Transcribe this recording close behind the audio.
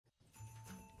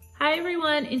Hi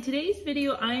everyone, in today's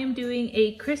video I am doing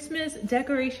a Christmas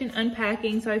decoration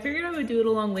unpacking, so I figured I would do it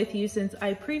along with you since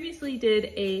I previously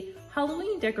did a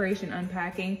Halloween decoration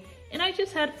unpacking and I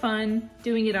just had fun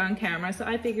doing it on camera, so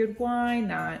I figured why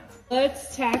not.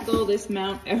 Let's tackle this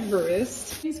Mount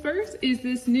Everest. First is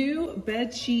this new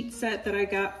bed sheet set that I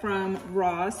got from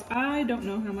Ross. I don't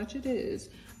know how much it is.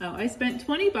 Oh, I spent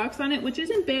 20 bucks on it, which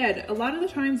isn't bad. A lot of the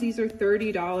times these are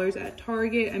 $30 at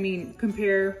Target. I mean,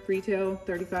 compare retail,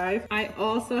 $35. I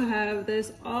also have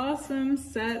this awesome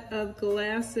set of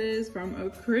glasses from A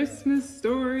Christmas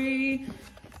Story.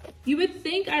 You would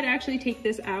think I'd actually take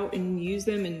this out and use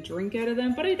them and drink out of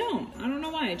them, but I don't. I don't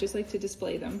know why, I just like to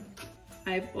display them.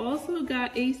 I've also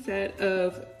got a set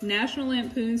of National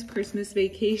Lampoon's Christmas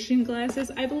Vacation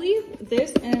glasses. I believe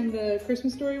this and the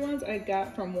Christmas Story ones I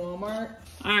got from Walmart.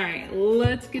 All right,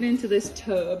 let's get into this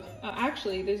tub.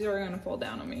 Actually, these are gonna fall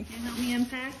down on me. Can you help me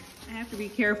unpack? I have to be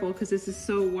careful because this is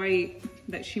so white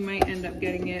that she might end up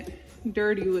getting it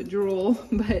dirty with drool.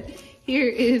 But here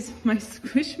is my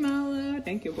Squishmallow.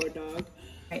 Thank you, poor dog. All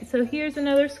right, so here's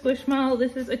another Squishmallow.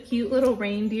 This is a cute little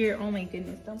reindeer. Oh my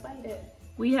goodness, don't bite it.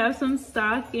 We have some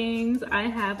stockings. I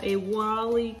have a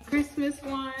Wally Christmas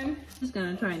one. I'm just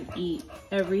gonna try and eat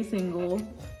every single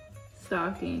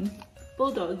stocking.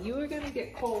 Bulldog, you are gonna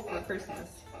get cold for Christmas.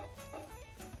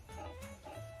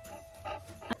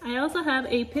 I also have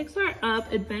a Pixar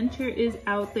Up Adventure is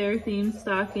Out There themed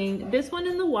stocking. This one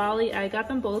and the Wally, I got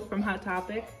them both from Hot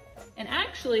Topic. And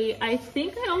actually, I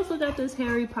think I also got this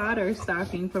Harry Potter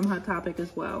stocking from Hot Topic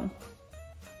as well.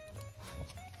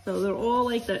 So they're all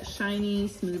like that shiny,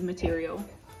 smooth material.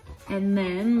 And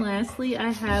then lastly,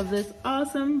 I have this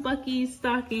awesome Buc-ee's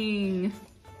stocking.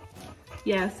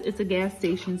 Yes, it's a gas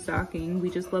station stocking.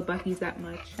 We just love Buc-ee's that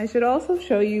much. I should also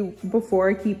show you, before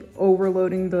I keep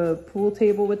overloading the pool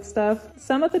table with stuff,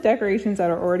 some of the decorations that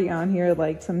are already on here,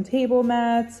 like some table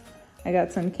mats. I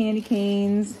got some candy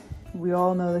canes. We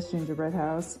all know this gingerbread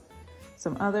house.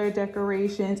 Some other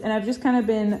decorations, and I've just kind of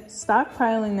been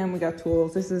stockpiling them. We got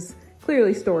tools. This is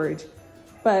clearly storage,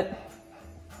 but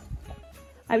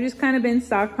I've just kind of been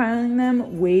stockpiling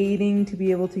them, waiting to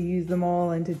be able to use them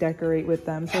all and to decorate with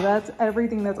them. So that's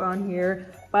everything that's on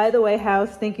here. By the way, how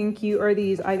stinking cute are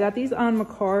these? I got these on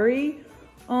Macari.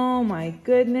 Oh my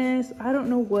goodness, I don't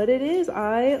know what it is.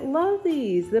 I love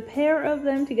these. The pair of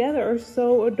them together are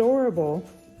so adorable.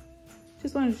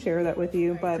 Just wanted to share that with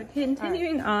you. But so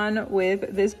continuing on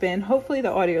with this bin, hopefully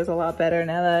the audio is a lot better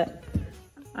now that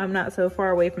I'm not so far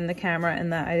away from the camera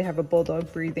and that I have a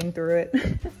bulldog breathing through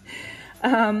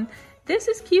it. This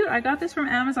is cute. I got this from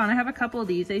Amazon. I have a couple of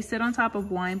these. They sit on top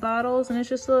of wine bottles and it's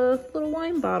just a little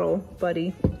wine bottle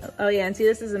buddy. Oh yeah, and see,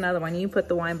 this is another one. You put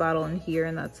the wine bottle in here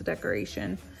and that's the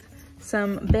decoration.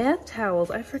 Some bath towels.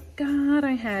 I forgot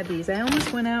I had these. I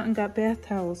almost went out and got bath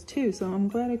towels too, so I'm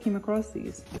glad I came across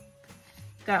these.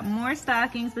 Got more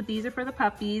stockings, but these are for the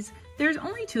puppies. There's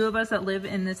only 2 of us that live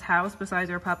in this house besides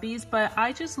our puppies, but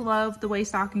I just love the way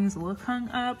stockings look hung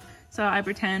up. So I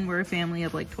pretend we're a family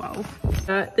of like 12.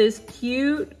 Got this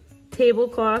cute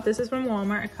tablecloth. This is from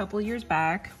Walmart a couple years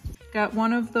back. Got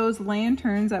one of those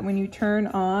lanterns that when you turn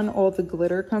on, all the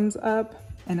glitter comes up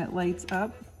and it lights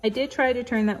up. I did try to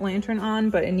turn that lantern on,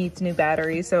 but it needs new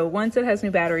batteries. So once it has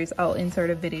new batteries, I'll insert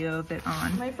a video of it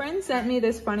on. My friend sent me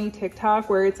this funny TikTok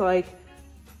where it's like,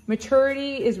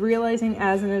 maturity is realizing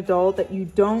as an adult that you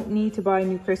don't need to buy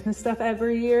new Christmas stuff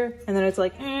every year. And then it's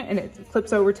like, and it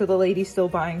flips over to the lady still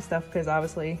buying stuff because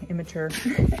obviously immature.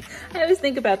 I always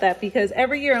think about that because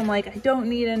every year I'm like, I don't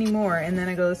need any more. And then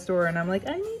I go to the store and I'm like,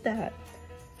 I need that.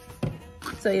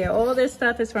 So yeah, all this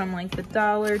stuff is from like the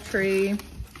Dollar Tree.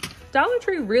 Dollar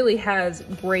Tree really has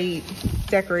great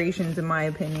decorations in my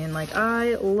opinion. Like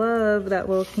I love that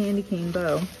little candy cane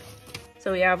bow.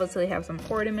 So we obviously have some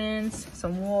ornaments,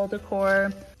 some wall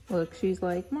decor. Look, she's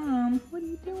like, Mom, what are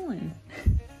you doing?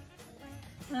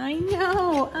 I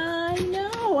know.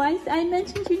 I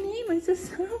mentioned your name. I'm so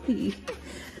sorry.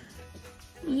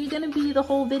 You're gonna be the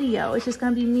whole video. It's just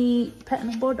gonna be me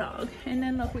petting a bulldog. And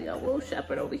then look, we got a little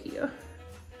shepherd over here.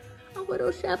 A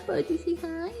little shepherd, you say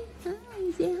hi?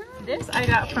 Hi, say hi. This I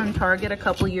got from Target a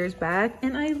couple years back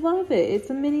and I love it. It's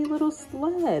a mini little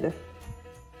sled.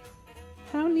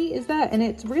 How neat is that? And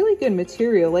it's really good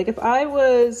material. Like if I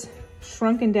was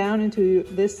shrunken down into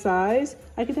this size,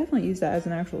 I could definitely use that as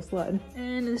an actual sled.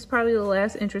 And this is probably the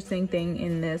last interesting thing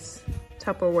in this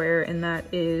Tupperware, and that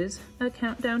is a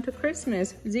countdown to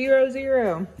Christmas,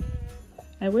 00.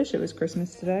 I wish it was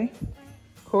Christmas today.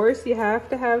 Of course, you have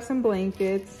to have some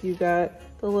blankets. You got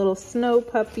the little snow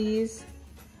puppies.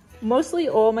 Mostly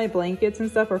all my blankets and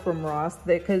stuff are from Ross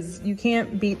because you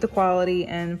can't beat the quality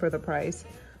and for the price.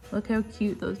 Look how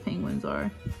cute those penguins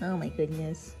are. Oh my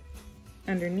goodness.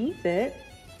 Underneath it,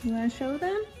 you wanna show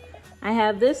them? I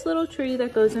have this little tree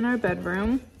that goes in our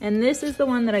bedroom, and this is the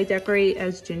one that I decorate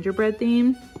as gingerbread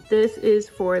theme. This is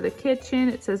for the kitchen.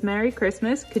 It says Merry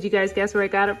Christmas. Could you guys guess where I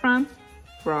got it from?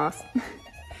 Ross.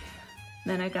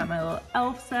 Then I got my little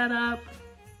elf setup,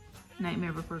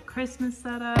 Nightmare Before Christmas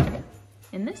setup.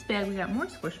 In this bag, we got more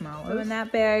Squishmallows. So in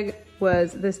that bag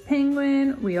was this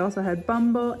penguin. We also had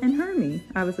Bumble and Hermie.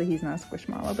 Obviously he's not a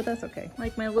Squishmallow, but that's okay.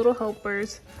 Like my little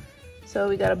helpers. So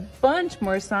we got a bunch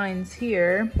more signs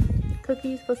here.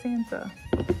 Cookies for Santa.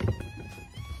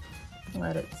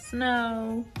 Let it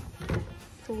snow.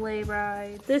 Sleigh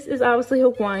ride. This is obviously a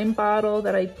wine bottle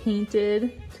that I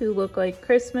painted to look like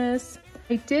Christmas.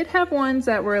 I did have ones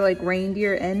that were like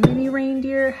reindeer and mini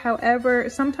reindeer. However,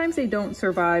 sometimes they don't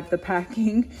survive the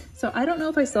packing. So I don't know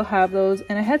if I still have those.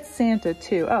 And I had Santa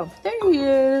too. Oh, there he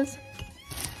is.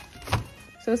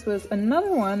 So this was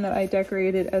another one that I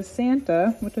decorated as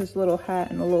Santa with his little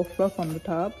hat and a little fluff on the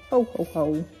top. Ho, ho,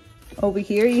 ho. Over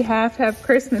here, you have to have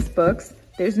Christmas books.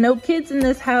 There's no kids in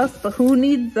this house, but who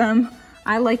needs them?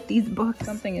 I like these books.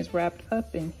 Something is wrapped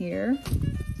up in here.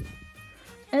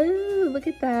 Oh, look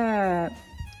at that.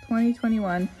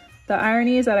 2021. The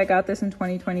irony is that I got this in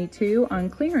 2022 on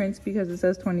clearance because it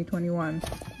says 2021.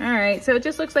 All right, so it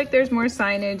just looks like there's more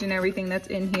signage and everything that's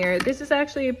in here. This is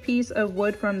actually a piece of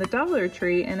wood from the Dollar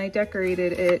Tree, and I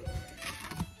decorated it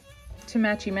to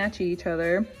matchy-matchy each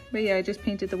other. But yeah, I just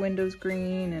painted the windows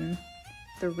green and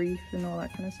the wreath and all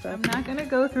that kind of stuff. I'm not gonna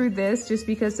go through this just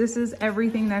because this is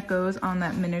everything that goes on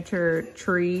that miniature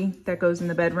tree that goes in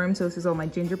the bedroom. So this is all my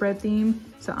gingerbread theme.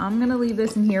 So I'm gonna leave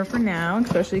this in here for now,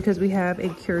 especially because we have a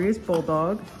curious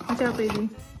bulldog. Watch out, baby.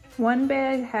 One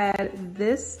bag had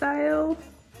this style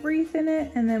wreath in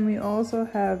it, and then we also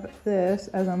have this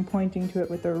as I'm pointing to it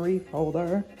with the wreath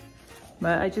holder.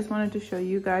 But I just wanted to show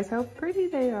you guys how pretty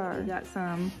they are. We got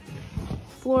some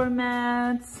floor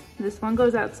mats. This one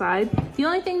goes outside. The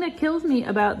only thing that kills me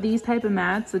about these type of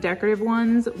mats, the decorative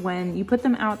ones, when you put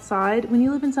them outside, when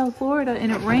you live in South Florida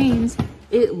and it rains,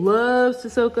 it loves to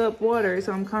soak up water,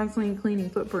 so I'm constantly cleaning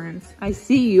footprints. I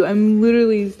see you, I'm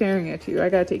literally staring at you. I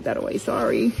gotta take that away,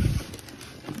 sorry.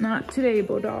 Not today,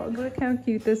 Bulldog. Look how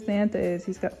cute this Santa is.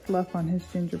 He's got fluff on his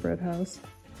gingerbread house.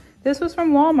 This was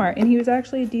from Walmart, and he was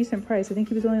actually a decent price. I think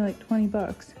he was only like 20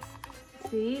 bucks.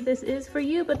 See, this is for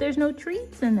you, but there's no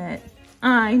treats in it.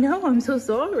 I know, I'm so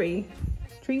sorry.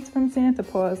 Treats from Santa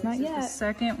Claus, not yet. This is the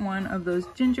second one of those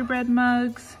gingerbread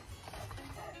mugs.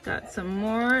 Got some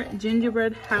more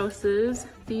gingerbread houses.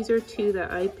 These are two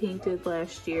that I painted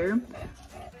last year.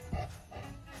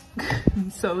 I'm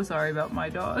so sorry about my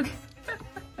dog.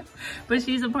 But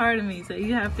she's a part of me, so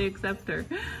you have to accept her.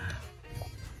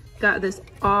 Got this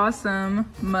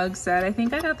awesome mug set. I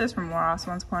think I got this from Ross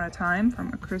once upon a time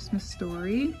from A Christmas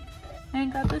Story.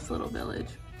 And got this little village.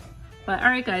 But all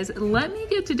right, guys, let me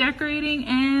get to decorating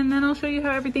and then I'll show you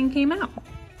how everything came out.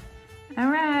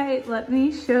 All right, let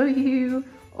me show you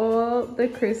all the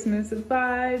Christmas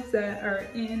vibes that are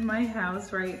in my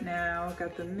house right now.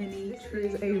 Got the mini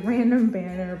tree, a random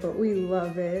banner, but we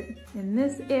love it. In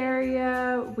this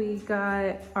area, we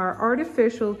got our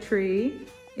artificial tree.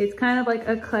 It's kind of like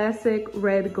a classic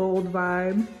red gold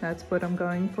vibe. That's what I'm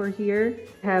going for here.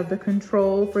 Have the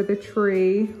control for the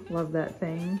tree. Love that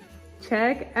thing.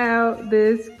 Check out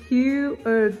this cute,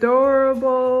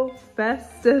 adorable,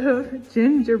 festive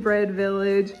gingerbread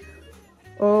village.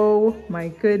 Oh my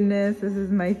goodness, this is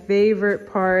my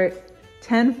favorite part.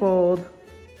 Tenfold.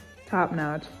 Top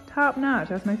notch. Top notch,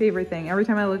 that's my favorite thing. Every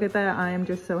time I look at that, I am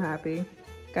just so happy.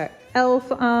 Got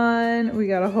elf on, we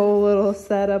got a whole little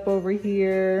setup over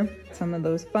here. Some of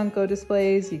those Funko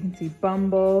displays, you can see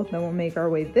Bumble. Then we'll make our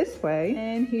way this way.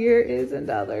 And here is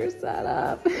another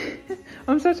setup.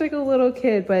 I'm such like a little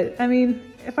kid, but I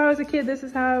mean, if I was a kid, this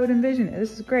is how I would envision it.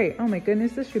 This is great. Oh my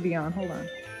goodness, this should be on, hold on.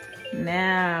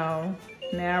 Now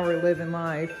we're living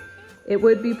life. It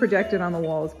would be projected on the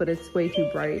walls, but it's way too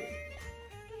bright.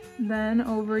 Then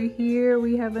over here,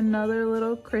 we have another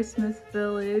little Christmas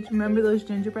village. Remember those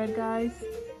gingerbread guys?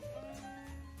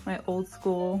 My old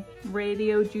school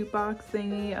radio jukebox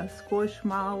thingy, a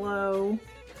squishmallow.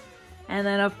 And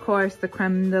then of course, the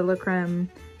creme de la creme,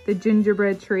 the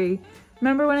gingerbread tree.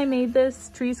 Remember when I made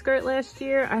this tree skirt last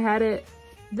year? I had it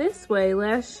this way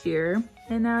last year,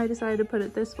 and now I decided to put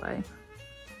it this way.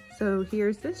 So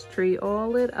here's this tree all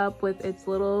lit up with its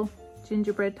little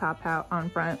gingerbread top hat on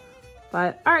front.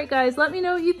 But all right, guys, let me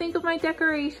know what you think of my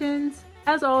decorations.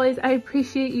 As always, I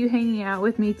appreciate you hanging out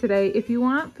with me today. If you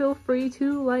want, feel free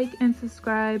to like and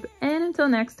subscribe. And until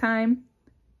next time,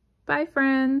 bye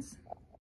friends.